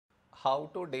how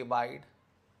to divide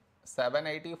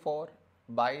 784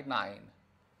 by 9.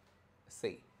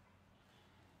 See,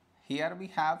 here we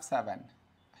have 7,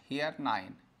 here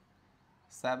 9.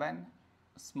 7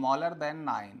 smaller than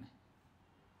 9.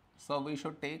 So we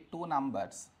should take two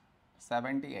numbers,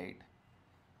 78.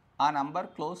 A number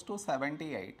close to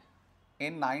 78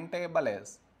 in 9 table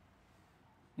is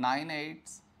 9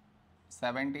 8s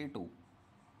 72.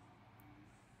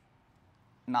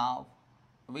 Now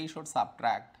we should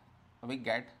subtract, we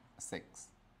get 6.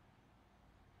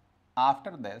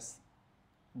 After this,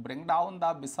 bring down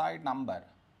the beside number.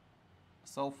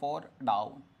 So 4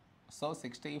 down, so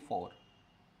 64.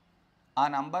 A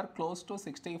number close to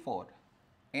 64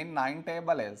 in 9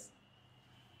 table is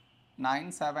 9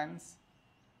 7s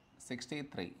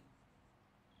 63.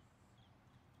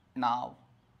 Now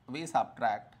we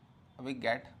subtract, we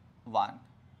get 1.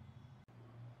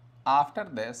 After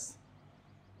this,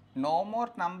 no more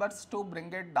numbers to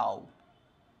bring it down.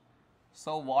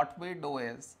 So what we do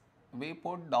is, we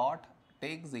put dot,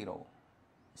 take 0.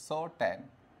 So 10.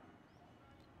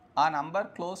 A number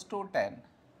close to 10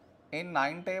 in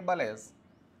 9 table is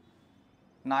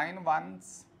 9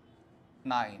 1s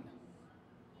 9.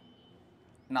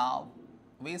 Now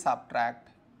we subtract,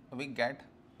 we get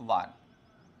 1.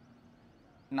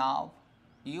 Now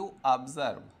you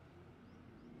observe,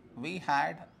 we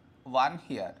had 1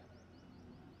 here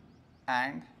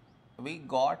and we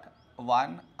got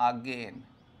 1 again.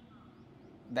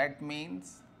 That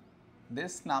means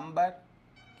this number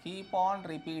keep on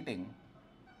repeating.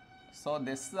 So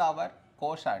this is our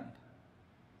quotient.